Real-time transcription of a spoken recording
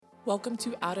Welcome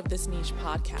to Out of This Niche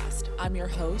podcast. I'm your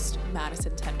host,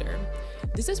 Madison Tender.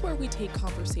 This is where we take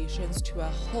conversations to a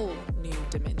whole new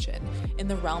dimension in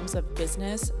the realms of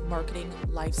business, marketing,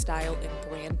 lifestyle, and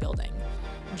brand building.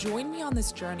 Join me on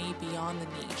this journey beyond the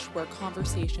niche where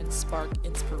conversations spark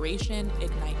inspiration,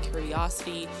 ignite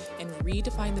curiosity, and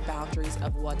redefine the boundaries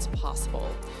of what's possible.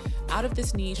 Out of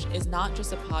This Niche is not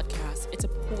just a podcast, it's a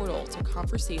portal to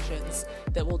conversations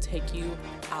that will take you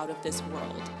out of this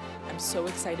world. I'm so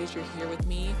excited you're here with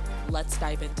me. Let's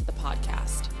dive into the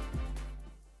podcast.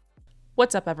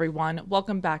 What's up, everyone?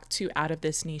 Welcome back to Out of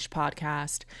This Niche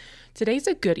podcast. Today's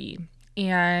a goodie,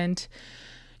 and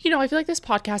I feel like this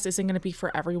podcast isn't going to be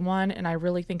for everyone, and I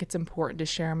really think it's important to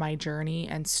share my journey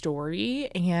and story,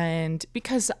 and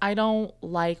because I don't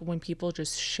like when people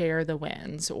just share the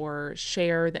wins or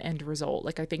share the end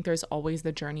result. I think there's always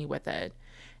the journey with it.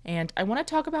 And I want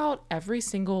to talk about every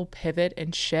single pivot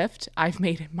and shift I've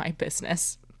made in my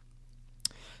business.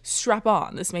 Strap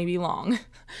on, this may be long.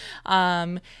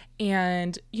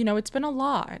 It's been a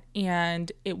lot,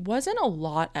 and it wasn't a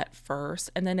lot at first.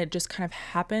 And then it just kind of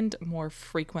happened more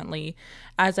frequently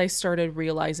as I started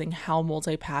realizing how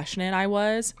multi-passionate I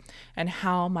was and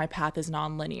how my path is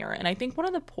nonlinear. And I think one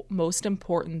of the most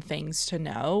important things to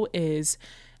know is,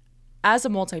 as a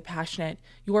multi-passionate,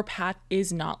 your path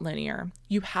is not linear.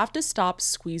 You have to stop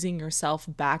squeezing yourself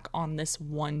back on this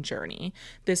one journey,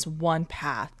 this one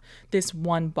path, this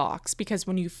one box. Because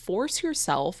when you force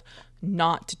yourself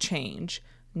not to change,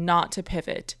 not to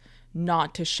pivot,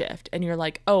 not to shift, and you're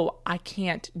like, oh, I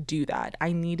can't do that,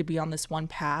 I need to be on this one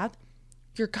path,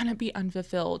 you're going to be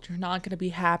unfulfilled. You're not going to be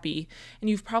happy. And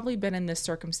you've probably been in this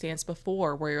circumstance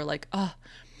before where you're like,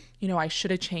 I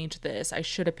should have changed this. I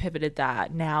should have pivoted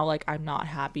that. Now, I'm not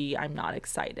happy. I'm not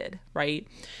excited, right?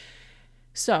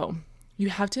 So you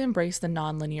have to embrace the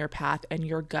nonlinear path and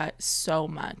your gut so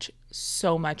much.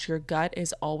 Your gut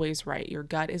is always right. Your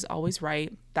gut is always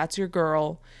right. That's your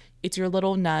girl. It's your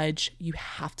little nudge. You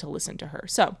have to listen to her.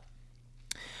 So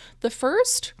the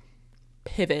first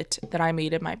pivot that I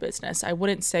made in my business, I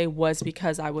wouldn't say was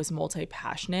because I was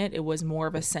multi-passionate. It was more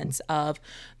of a sense of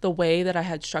the way that I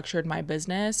had structured my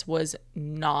business was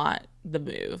not the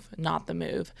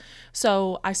move.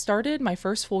 So I started, my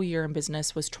first full year in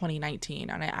business was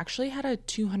 2019, and I actually had a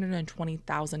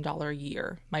 $220,000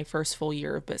 year, my first full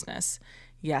year of business.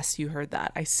 Yes, you heard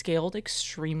that. I scaled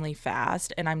extremely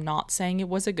fast, and I'm not saying it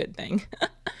was a good thing.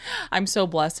 I'm so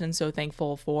blessed and so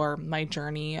thankful for my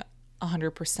journey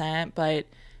 100%, but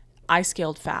I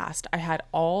scaled fast. I had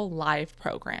all live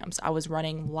programs. I was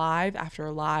running live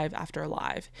after live after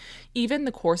live. Even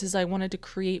the courses I wanted to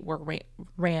create were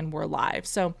live.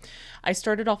 So I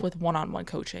started off with one-on-one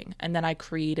coaching, and then I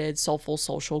created Soulful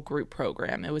Social group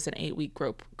program. It was an 8-week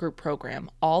group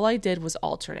program. All I did was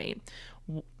alternate.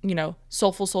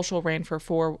 Soulful Social ran for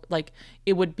 4,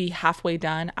 it would be halfway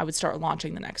done. I would start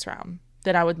launching the next round.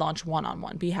 Then I would launch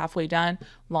one-on-one, be halfway done,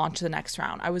 launch the next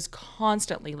round. I was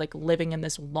constantly living in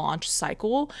this launch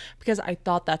cycle because I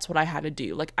thought that's what I had to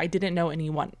do. I didn't know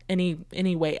any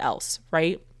way else,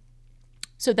 right?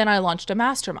 So then I launched a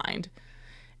mastermind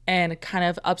and kind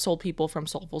of upsold people from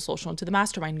Soulful Social into the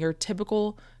mastermind, your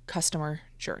typical customer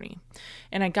journey.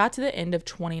 And I got to the end of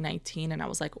 2019 and I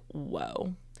was like,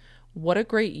 whoa, what a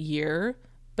great year.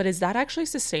 But is that actually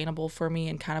sustainable for me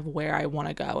and kind of where I want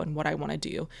to go and what I want to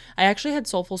do? I actually had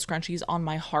Soulful Scrunchies on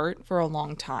my heart for a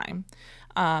long time.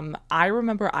 I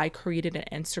remember I created an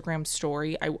Instagram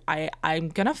story. I'm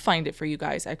going to find it for you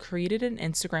guys. I created an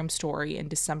Instagram story in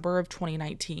December of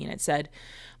 2019. It said,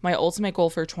 my ultimate goal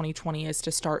for 2020 is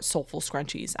to start Soulful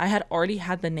Scrunchies. I had already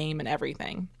had the name and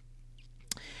everything.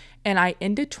 And I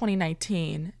ended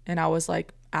 2019 and I was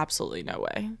like, absolutely no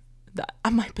way that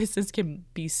my business can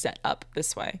be set up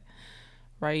this way,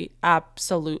 right?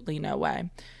 Absolutely no way.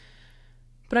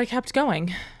 But I kept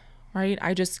going, right?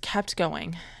 I just kept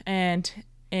going. And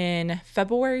in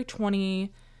February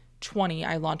 2020,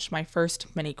 I launched my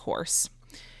first mini course.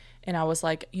 And I was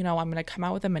like, I'm going to come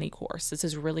out with a mini course. This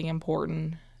is really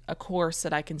important. A course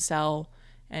that I can sell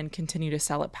and continue to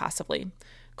sell it passively,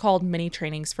 called Mini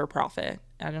Trainings for Profit.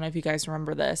 I don't know if you guys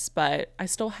remember this, but I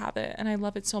still have it and I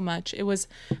love it so much. It was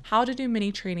how to do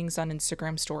mini trainings on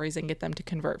Instagram stories and get them to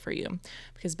convert for you.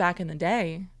 Because back in the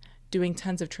day, doing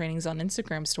tons of trainings on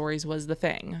Instagram stories was the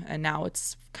thing. And now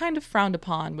it's kind of frowned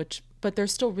upon, but they're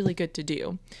still really good to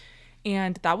do.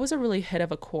 And that was a really hit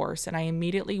of a course. And I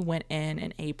immediately went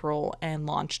in April and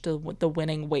launched the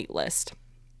winning waitlist.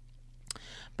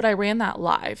 But I ran that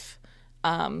live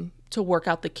to work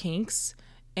out the kinks.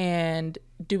 And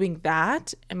doing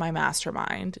that in my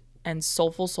mastermind and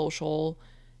Soulful Social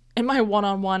in my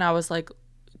one-on-one, I was like,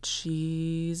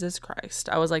 Jesus Christ.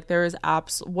 I was like,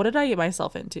 what did I get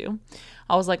myself into?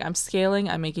 I was like, I'm scaling,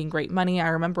 I'm making great money. I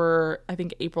remember, I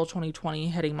think April 2020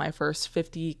 hitting my first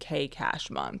 50K cash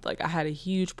month. Like I had a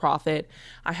huge profit.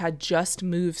 I had just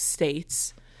moved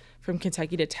states from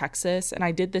Kentucky to Texas. And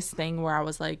I did this thing where I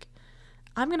was like,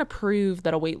 I'm going to prove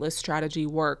that a waitlist strategy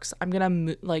works. I'm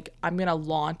going to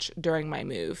launch during my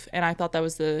move. And I thought I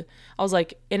was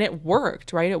like, and it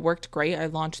worked, right? It worked great. I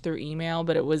launched through email,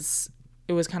 but it was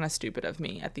kind of stupid of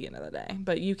me at the end of the day,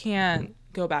 but you can't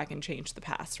go back and change the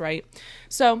past, right?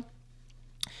 So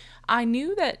I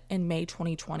knew that in May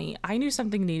 2020, I knew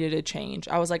something needed to change.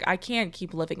 I was like, I can't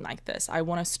keep living like this. I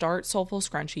want to start Soulful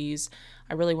Scrunchies.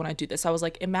 I really want to do this. I was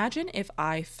like, imagine if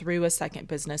I threw a second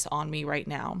business on me right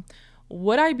now.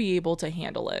 Would I be able to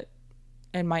handle it?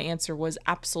 And my answer was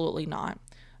absolutely not.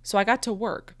 So I got to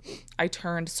work. I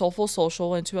turned Soulful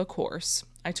Social into a course.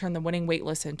 I turned the Winning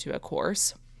Waitlist into a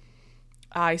course.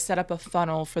 I set up a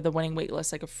funnel for the Winning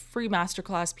Waitlist, like a free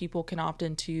masterclass people can opt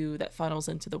into that funnels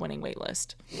into the Winning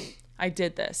Waitlist. I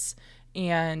did this,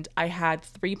 and I had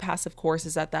 3 passive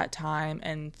courses at that time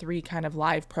and 3 kind of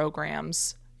live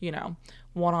programs,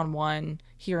 one-on-one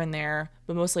here and there,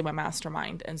 but mostly my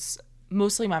mastermind,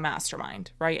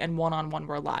 right? And one-on-one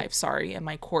were live, and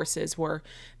my courses were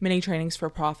Mini Trainings for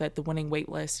Profit, the Winning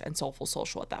Waitlist, and Soulful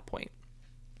Social at that point.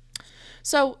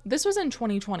 So this was in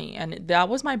 2020, and that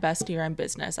was my best year in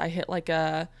business. I hit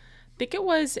I think it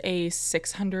was a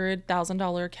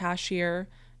 $600,000 cash year,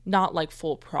 not like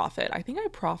full profit. I think I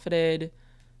profited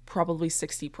probably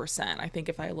 60%. I think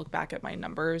if I look back at my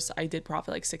numbers, I did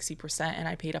profit like 60%, and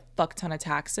I paid a fuck ton of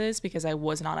taxes because I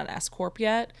was not an S Corp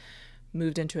yet.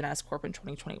 Moved into an S Corp in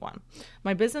 2021.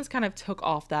 My business kind of took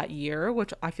off that year,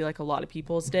 which I feel like a lot of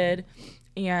people's did.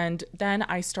 And then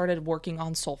I started working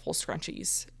on Soulful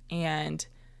Scrunchies. And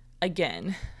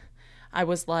again, I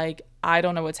was like, I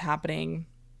don't know what's happening.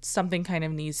 Something kind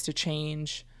of needs to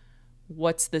change.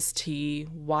 What's this tea?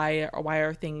 Why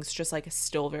are things just like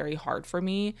still very hard for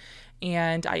me?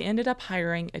 And I ended up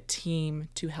hiring a team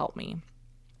to help me.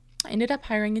 And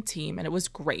it was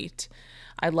great.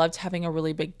 I loved having a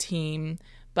really big team,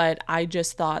 but I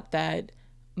just thought that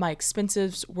my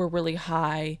expenses were really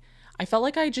high. I felt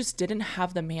like I just didn't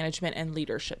have the management and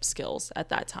leadership skills at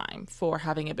that time for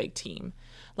having a big team.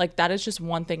 Like that is just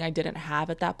one thing I didn't have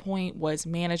at that point was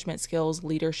management skills,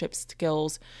 leadership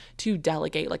skills to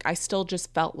delegate. Like I still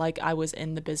just felt like I was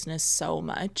in the business so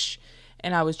much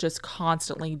and I was just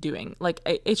constantly doing, like,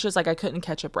 it's just like I couldn't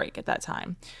catch a break at that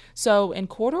time. So in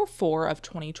Q4 of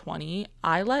 2020,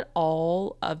 I let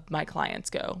all of my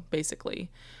clients go, basically.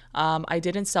 I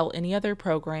didn't sell any other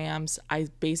programs. I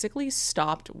basically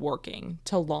stopped working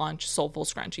to launch Soulful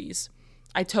Scrunchies.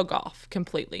 I took off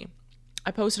completely.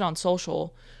 I posted on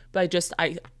social, but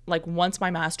once my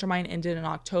mastermind ended in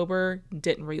October,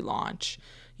 didn't relaunch.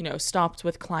 Stopped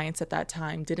with clients at that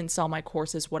time, didn't sell my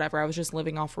courses, whatever. I was just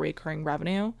living off recurring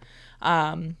revenue.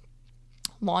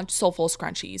 Launched Soulful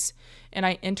Scrunchies. And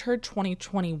I entered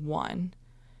 2021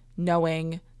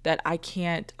 knowing that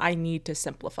I need to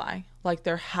simplify. Like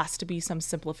there has to be some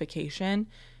simplification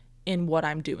in what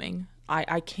I'm doing.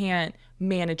 I can't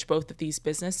manage both of these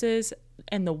businesses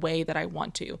in the way that I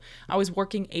want to. I was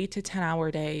working 8 to 10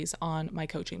 hour days on my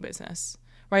coaching business,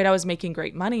 right? I was making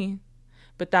great money,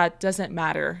 but that doesn't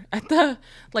matter at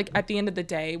the end of the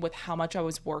day with how much I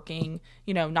was working,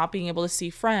 not being able to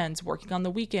see friends, working on the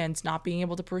weekends, not being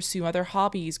able to pursue other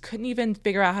hobbies, couldn't even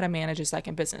figure out how to manage a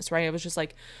second business, right? It was just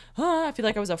like, I feel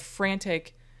like I was a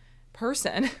frantic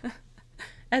person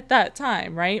at that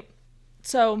time, right?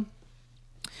 So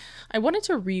I wanted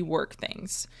to rework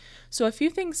things. So a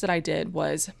few things that I did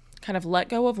was kind of let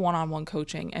go of one-on-one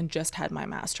coaching and just had my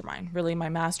mastermind. Really, my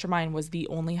mastermind was the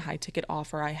only high ticket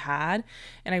offer I had.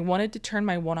 And I wanted to turn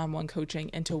my one-on-one coaching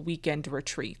into weekend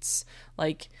retreats,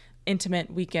 like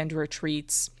intimate weekend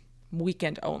retreats,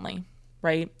 weekend only,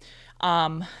 right?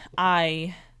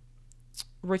 I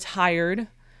retired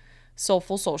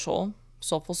Soulful Social.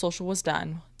 Soulful Social was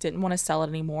done. Didn't want to sell it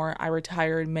anymore. I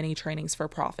retired Mini Trainings for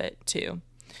Profit too.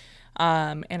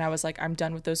 And I was like, I'm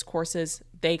done with those courses.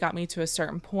 They got me to a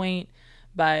certain point,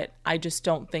 but I just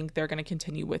don't think they're going to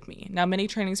continue with me. Now, Mini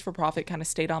Trainings for Profit kind of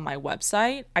stayed on my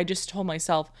website. I just told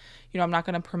myself, I'm not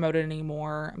going to promote it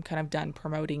anymore. I'm kind of done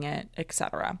promoting it,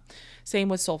 etc. Same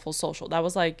with Soulful Social. That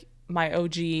was like my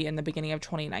OG in the beginning of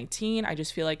 2019. I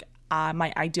just feel like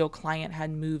my ideal client had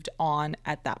moved on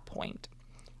at that point.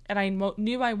 And I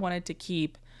knew I wanted to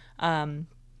keep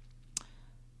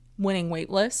Winning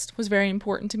Waitlist was very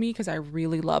important to me because I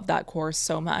really love that course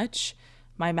so much.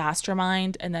 My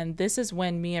mastermind. And then this is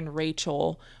when me and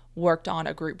Rachel worked on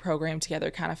a group program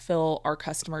together, kind of fill our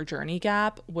customer journey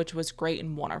gap, which was great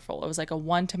and wonderful. It was like a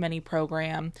one-to-many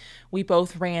program. We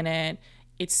both ran it.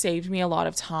 It saved me a lot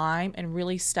of time, and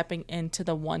really stepping into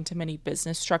the one-to-many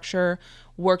business structure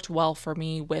worked well for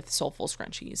me with Soulful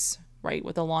Scrunchies, right?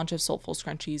 With the launch of Soulful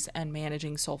Scrunchies and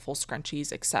managing Soulful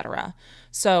Scrunchies, etc.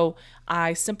 So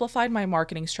I simplified my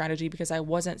marketing strategy because I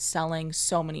wasn't selling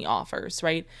so many offers,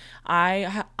 right?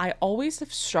 I always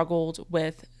have struggled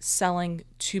with selling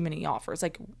too many offers,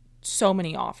 like so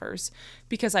many offers,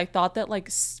 because I thought that like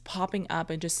popping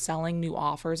up and just selling new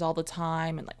offers all the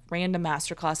time and like random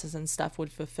masterclasses and stuff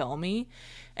would fulfill me,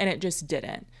 and it just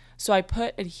didn't. So I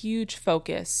put a huge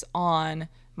focus on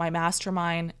my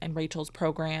mastermind and Rachel's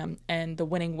program, and the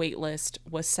winning waitlist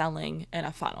was selling in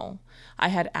a funnel. I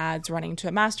had ads running to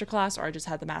a masterclass, or I just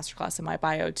had the masterclass in my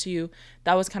bio too.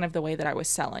 That was kind of the way that I was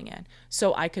selling it.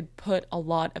 So I could put a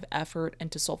lot of effort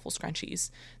into Soulful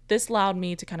Scrunchies. This allowed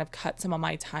me to kind of cut some of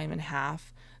my time in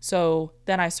half. So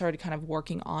then I started kind of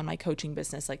working on my coaching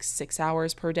business like 6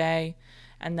 hours per day,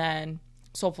 and then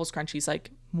Soulful Scrunchies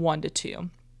like 1 to 2.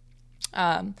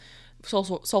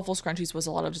 Soulful Scrunchies was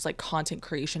a lot of just like content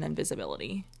creation and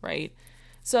visibility, right?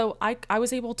 So I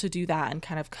was able to do that and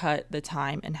kind of cut the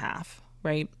time in half,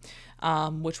 right?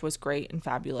 Which was great and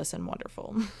fabulous and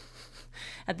wonderful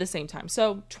at the same time.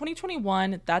 So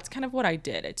 2021, that's kind of what I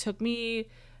did. It took me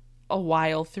a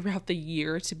while throughout the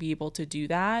year to be able to do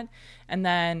that. And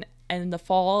then in the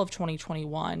fall of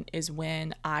 2021 is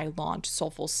when I launched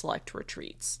Soulful Select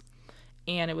Retreats.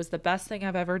 And it was the best thing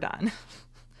I've ever done.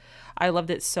 I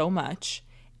loved it so much.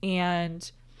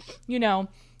 And, you know,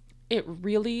 it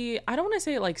really, I don't want to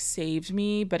say it like saved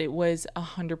me, but it was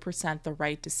 100% the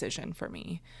right decision for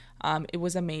me. It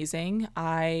was amazing.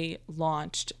 I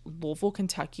launched Louisville,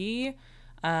 Kentucky,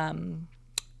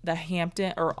 the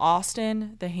Hampton or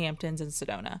Austin, the Hamptons, and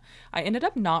Sedona. I ended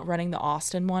up not running the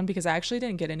Austin one because I actually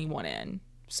didn't get anyone in.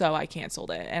 So I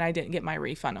canceled it, and I didn't get my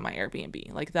refund on my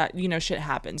Airbnb. Like that, you know, shit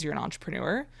happens. You're an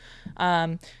entrepreneur.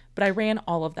 But I ran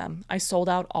all of them. I sold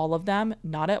out all of them,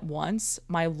 not at once.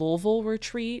 My Louisville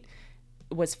retreat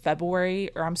was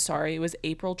it was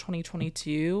April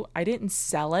 2022. I didn't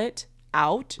sell it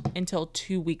out until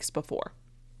 2 weeks before.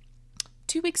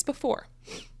 2 weeks before.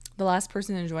 The last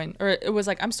person to join, or it was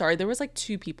like, there was like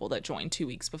 2 people that joined 2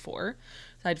 weeks before.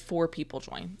 So I had 4 people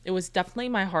join. It was definitely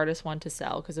my hardest one to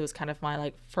sell because it was kind of my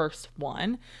like first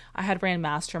one. I had ran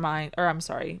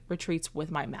retreats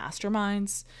with my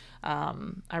masterminds.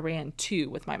 I ran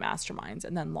 2 with my masterminds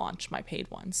and then launched my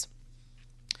paid ones.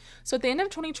 So at the end of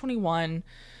 2021,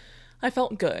 I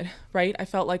felt good, right? I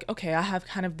felt like, okay, I have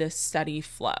kind of this steady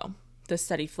flow.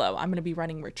 I'm going to be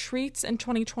running retreats in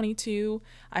 2022.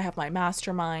 I have my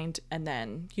mastermind, and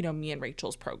then, you know, me and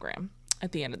Rachel's program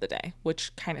at the end of the day,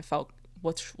 which felt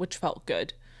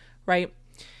good, right?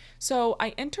 So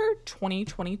I entered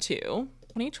 2022.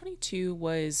 2022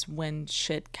 was when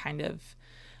shit kind of,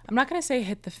 I'm not going to say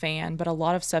hit the fan, but a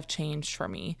lot of stuff changed for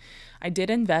me. I did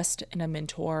invest in a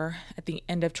mentor at the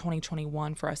end of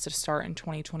 2021 for us to start in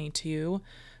 2022,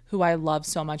 who I love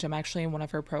so much. I'm actually in one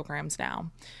of her programs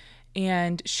now.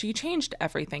 And she changed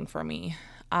everything for me.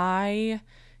 I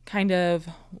kind of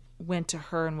went to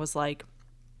her and was like,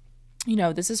 you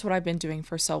know, this is what I've been doing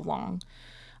for so long.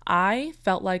 I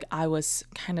felt like I was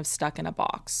kind of stuck in a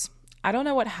box. I don't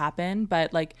know what happened,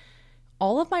 but like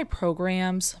all of my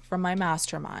programs, from my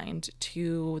mastermind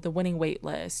to the winning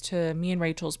waitlist to me and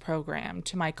Rachel's program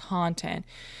to my content,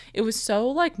 it was so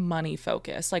like money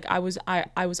focused. Like I was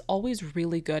always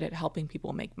really good at helping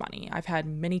people make money. I've had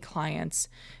many clients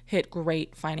hit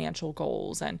great financial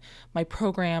goals, and my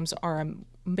programs are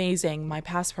amazing. My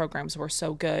past programs were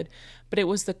so good, but it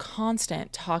was the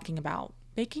constant talking about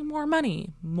making more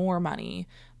money,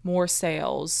 more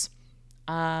sales,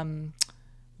 launching,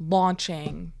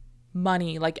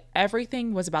 money, like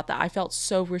everything was about that. I felt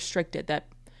so restricted that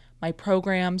my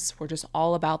programs were just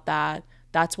all about that.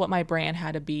 That's what my brand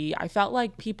had to be. I felt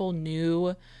like people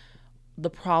knew the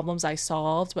problems I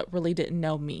solved, but really didn't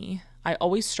know me. I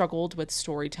always struggled with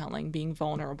storytelling, being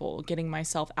vulnerable, getting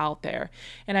myself out there.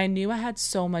 And I knew I had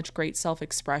so much great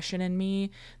self-expression in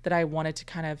me that I wanted to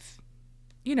kind of,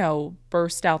 you know,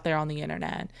 burst out there on the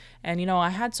internet. And, you know, I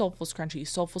had Soulful Scrunchies,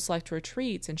 Soulful Select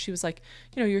Retreats. And she was like,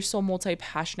 you know, you're so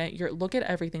multi-passionate. Look at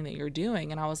everything that you're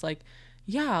doing. And I was like,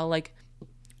 yeah, like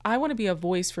I want to be a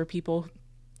voice for people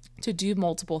to do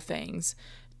multiple things,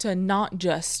 to not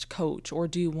just coach or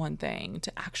do one thing,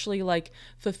 to actually like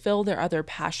fulfill their other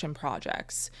passion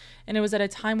projects. And it was at a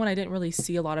time when I didn't really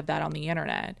see a lot of that on the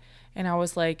internet. And I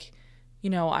was like,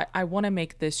 I want to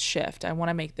make this shift. I want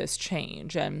to make this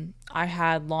change. And I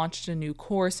had launched a new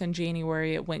course in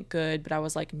January. It went good, but I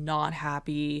was like not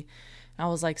happy. And I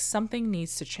was like, something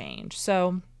needs to change.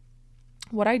 So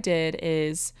what I did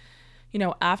is,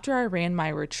 after I ran my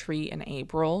retreat in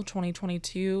April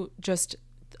 2022, just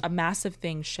a massive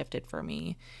thing shifted for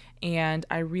me. And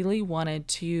I really wanted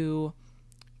to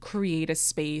create a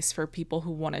space for people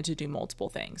who wanted to do multiple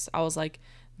things. I was like,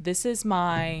 this is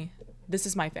my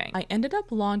thing. I ended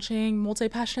up launching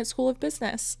Multi-Passionate School of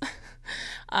Business.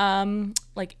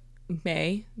 Like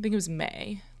May, I think it was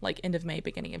May, like end of May,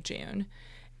 beginning of June.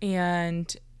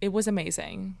 And it was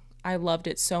amazing. I loved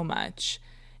it so much.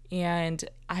 And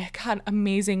I got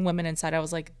amazing women inside. I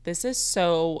was like, this is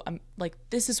so,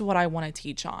 this is what I want to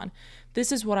teach on.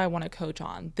 This is what I want to coach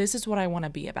on. This is what I want to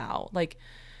be about. Like,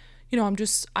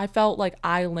 I felt like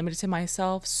I limited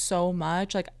myself so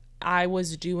much. Like I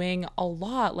was doing a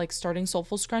lot, like starting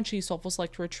Soulful Scrunchies, Soulful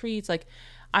Select Retreats. Like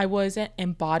I wasn't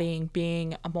embodying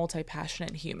being a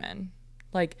multi-passionate human.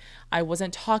 Like I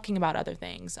wasn't talking about other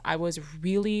things. I was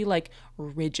really like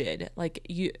rigid. Like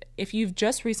if you've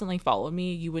just recently followed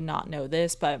me, you would not know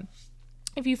this, but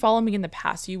if you follow me in the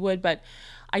past, you would. But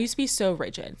I used to be so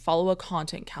rigid, follow a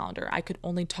content calendar. I could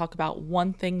only talk about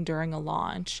one thing during a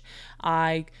launch.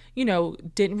 I,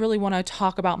 didn't really want to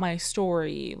talk about my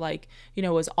story. Like, it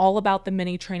was all about the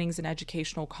mini trainings and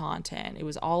educational content. It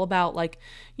was all about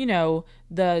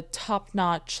the top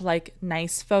notch, like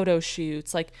nice photo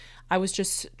shoots. Like I was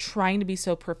just trying to be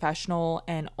so professional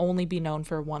and only be known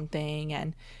for one thing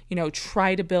and,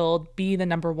 try to be the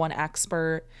number one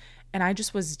expert. And I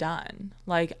just was done.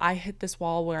 Like I hit this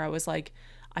wall where I was like,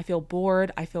 I feel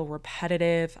bored. I feel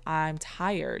repetitive. I'm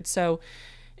tired. So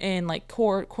in like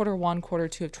quarter one, quarter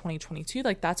two of 2022,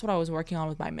 like that's what I was working on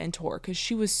with my mentor. Cause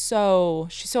she's so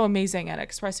amazing at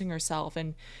expressing herself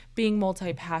and being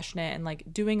multi-passionate and like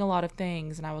doing a lot of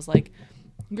things. And I was like,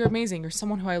 you're amazing. You're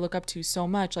someone who I look up to so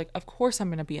much. Like, of course I'm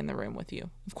going to be in the room with you.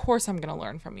 Of course I'm going to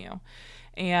learn from you.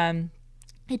 And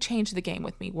it changed the game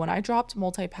with me. When I dropped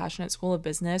Multi-Passionate School of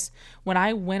Business, when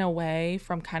I went away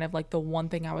from kind of like the one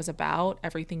thing I was about,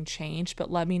 everything changed. But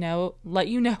let you know,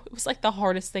 it was like the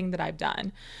hardest thing that I've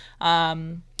done.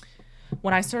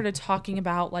 When I started talking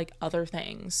about like other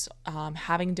things,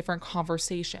 having different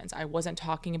conversations, I wasn't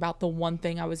talking about the one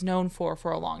thing I was known for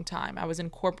a long time. I was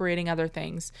incorporating other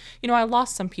things. I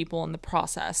lost some people in the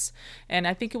process. And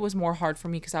I think it was more hard for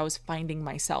me because I was finding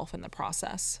myself in the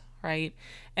process. Right.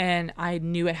 And I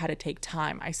knew it had to take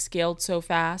time. I scaled so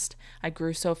fast, I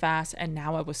grew so fast, and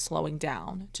now I was slowing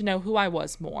down to know who I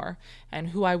was more and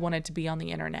who I wanted to be on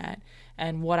the internet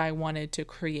and what I wanted to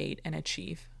create and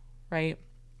achieve. Right.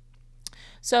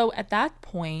 So at that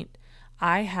point,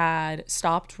 I had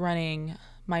stopped running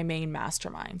my main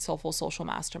mastermind, Soulful Social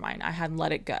Mastermind. I had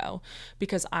let it go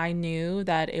because I knew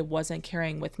that it wasn't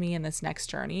carrying with me in this next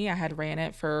journey. I had ran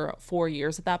it for 4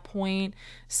 years at that point,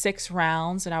 6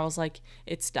 rounds, and I was like,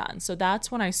 it's done. So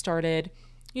that's when I started,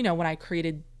 when I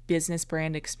created Business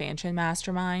Brand Expansion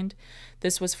Mastermind.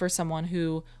 This was for someone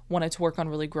who wanted to work on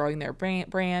really growing their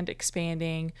brand,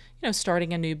 expanding,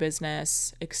 starting a new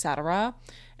business, etc.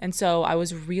 And so I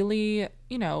was really,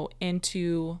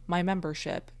 into my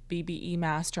membership, BBE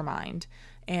Mastermind,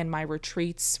 and my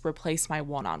retreats replaced my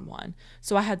one-on-one.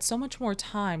 So I had so much more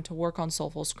time to work on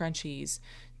Soulful Scrunchies,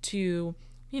 to,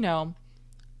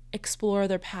 explore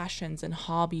their passions and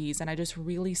hobbies. And I just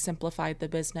really simplified the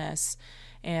business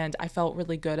and I felt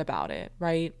really good about it.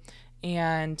 Right.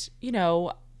 And,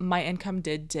 my income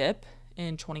did dip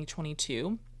in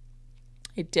 2022.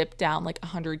 It dipped down like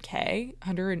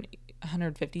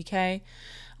 150K.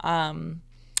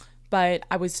 But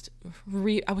I was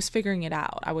figuring it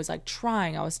out. I was like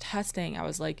trying, I was testing. I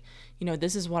was like,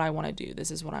 this is what I want to do.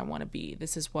 This is what I want to be.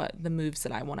 This is what the moves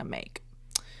that I want to make.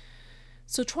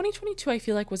 So 2022, I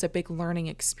feel like was a big learning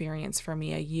experience for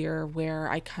me, a year where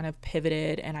I kind of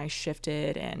pivoted and I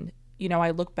shifted. And,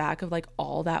 I look back of like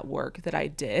all that work that I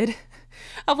did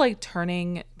of like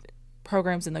turning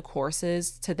programs in the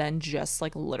courses to then just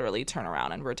like literally turn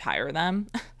around and retire them.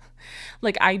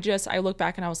 Like I look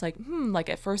back and I was like, like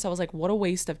at first I was like, what a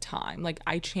waste of time. Like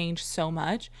I changed so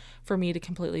much for me to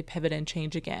completely pivot and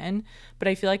change again. But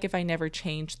I feel like if I never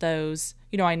changed those,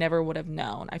 I never would have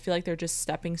known. I feel like they're just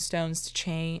stepping stones to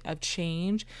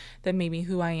change that made me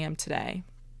who I am today.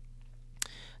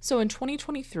 So in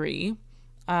 2023,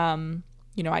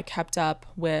 I kept up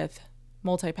with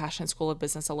Multi-Passionate School of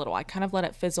Business a little. I kind of let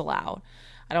it fizzle out.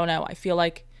 I don't know. I feel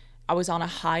like I was on a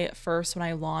high at first when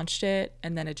I launched it,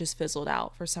 and then it just fizzled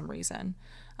out for some reason.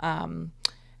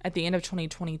 At the end of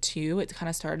 2022, it kind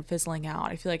of started fizzling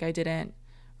out. I feel like I didn't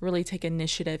really take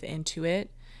initiative into it.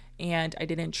 and I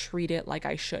didn't treat it like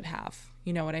I should have.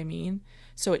 You know what I mean?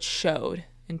 So it showed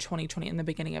in 2020, in the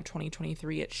beginning of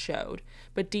 2023, it showed.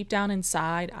 But deep down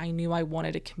inside, I knew I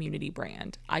wanted a community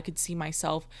brand. I could see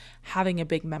myself having a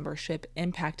big membership,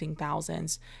 impacting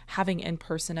thousands, having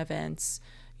in-person events,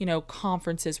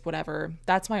 conferences, whatever.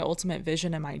 That's my ultimate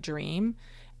vision and my dream.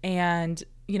 And,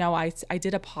 I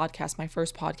did a podcast, my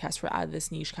first podcast for Out of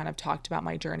This Niche, kind of talked about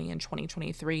my journey in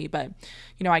 2023, but,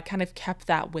 I kind of kept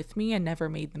that with me and never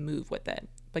made the move with it.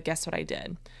 But guess what I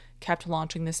did? Kept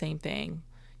launching the same thing,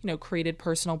 created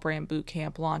Personal Brand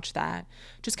Bootcamp, launched that,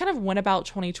 just kind of went about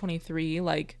 2023,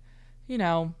 like,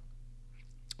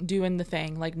 doing the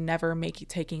thing, like never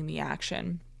taking the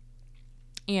action.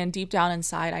 And deep down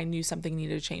inside, I knew something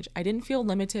needed to change. I didn't feel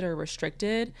limited or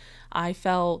restricted. I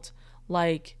felt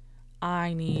like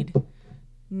I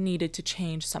needed to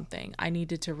change something. I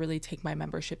needed to really take my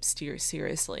membership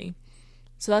seriously.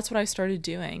 So that's what I started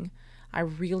doing. I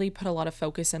really put a lot of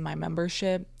focus in my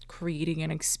membership, creating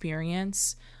an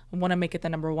experience. I want to make it the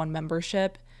number one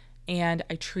membership. And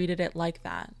I treated it like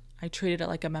that. I treated it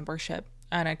like a membership,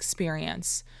 an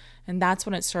experience. And that's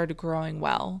when it started growing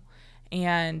well.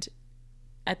 And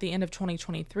at the end of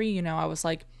 2023, I was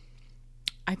like,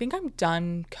 I think I'm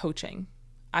done coaching.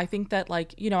 I think that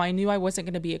I knew I wasn't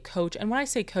going to be a coach. And when I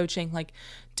say coaching,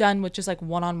 done with just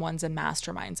one-on-ones and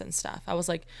masterminds and stuff, I was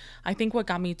like, I think what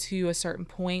got me to a certain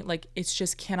point, it's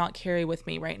just cannot carry with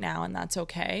me right now. And that's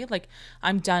okay.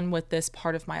 I'm done with this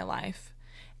part of my life.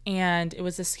 And it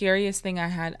was the scariest thing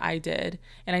I did.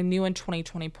 And I knew in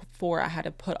 2024, I had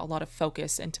to put a lot of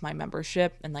focus into my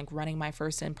membership and running my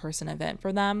first in-person event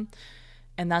for them.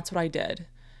 And that's what I did.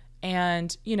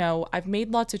 And, I've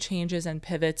made lots of changes and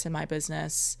pivots in my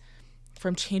business,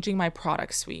 from changing my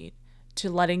product suite to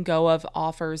letting go of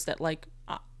offers that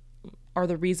are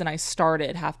the reason I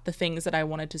started, half the things that I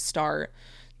wanted to start,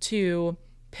 to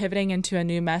pivoting into a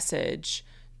new message,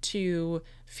 to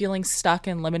feeling stuck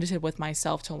and limited with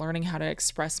myself, to learning how to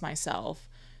express myself,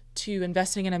 to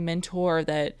investing in a mentor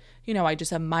that, I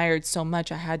just admired so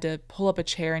much I had to pull up a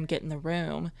chair and get in the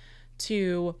room,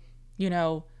 to,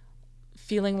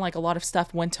 feeling like a lot of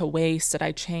stuff went to waste that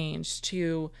I changed,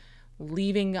 to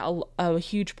leaving a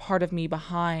huge part of me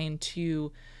behind,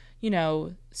 to,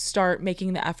 start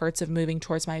making the efforts of moving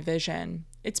towards my vision.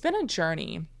 It's been a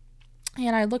journey.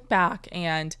 And I look back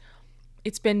and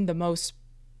it's been the most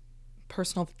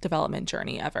personal development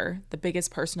journey ever, the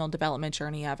biggest personal development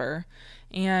journey ever.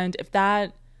 And if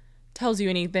that tells you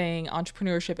anything,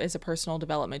 entrepreneurship is a personal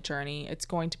development journey. It's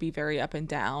going to be very up and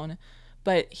down,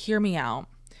 but hear me out.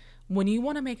 When you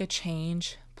want to make a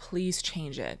change, please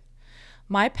change it.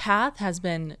 My path has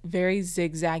been very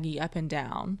zigzaggy up and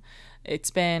down. It's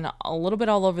been a little bit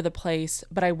all over the place,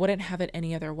 but I wouldn't have it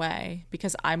any other way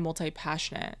because I'm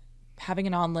multi-passionate. Having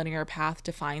a nonlinear path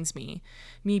defines me.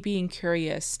 Me being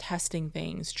curious, testing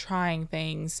things, trying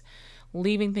things,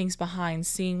 leaving things behind,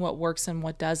 seeing what works and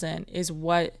what doesn't is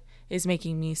what is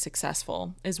making me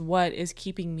successful, is what is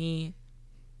keeping me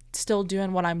still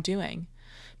doing what I'm doing.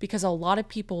 Because a lot of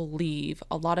people leave,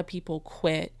 a lot of people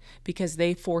quit because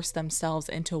they force themselves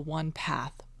into one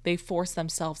path. They force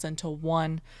themselves into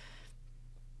one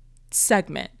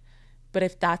segment. But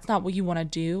if that's not what you want to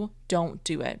do, don't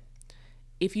do it.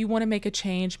 If you want to make a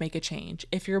change, make a change.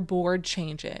 If you're bored,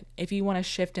 change it. If you want to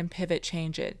shift and pivot,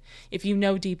 change it. If you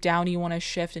know deep down you want to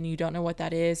shift and you don't know what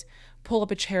that is, pull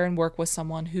up a chair and work with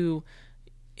someone who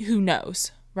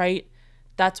knows, right?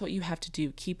 That's what you have to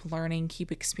do. Keep learning,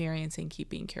 keep experiencing, keep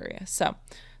being curious. So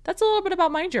that's a little bit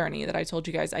about my journey that I told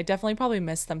you guys. I definitely probably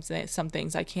missed some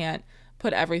things. I can't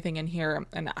put everything in here,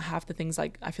 and half the things I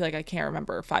feel like I can't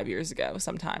remember 5 years ago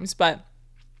sometimes, but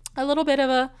a little bit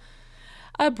of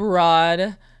a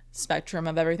broad spectrum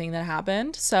of everything that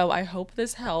happened. So I hope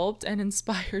this helped and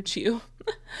inspired you.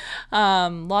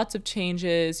 Lots of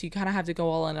changes. You kind of have to go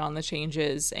all in on the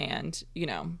changes, and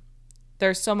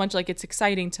there's so much, it's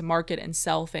exciting to market and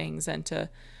sell things and to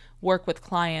work with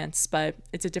clients, but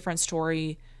it's a different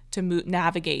story to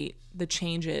navigate the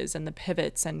changes and the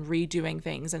pivots and redoing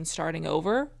things and starting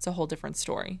over. It's a whole different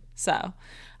story. So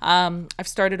I've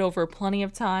started over plenty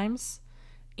of times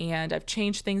and I've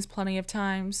changed things plenty of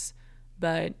times,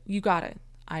 but you got it.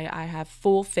 I have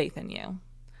full faith in you.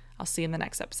 I'll see you in the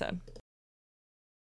next episode.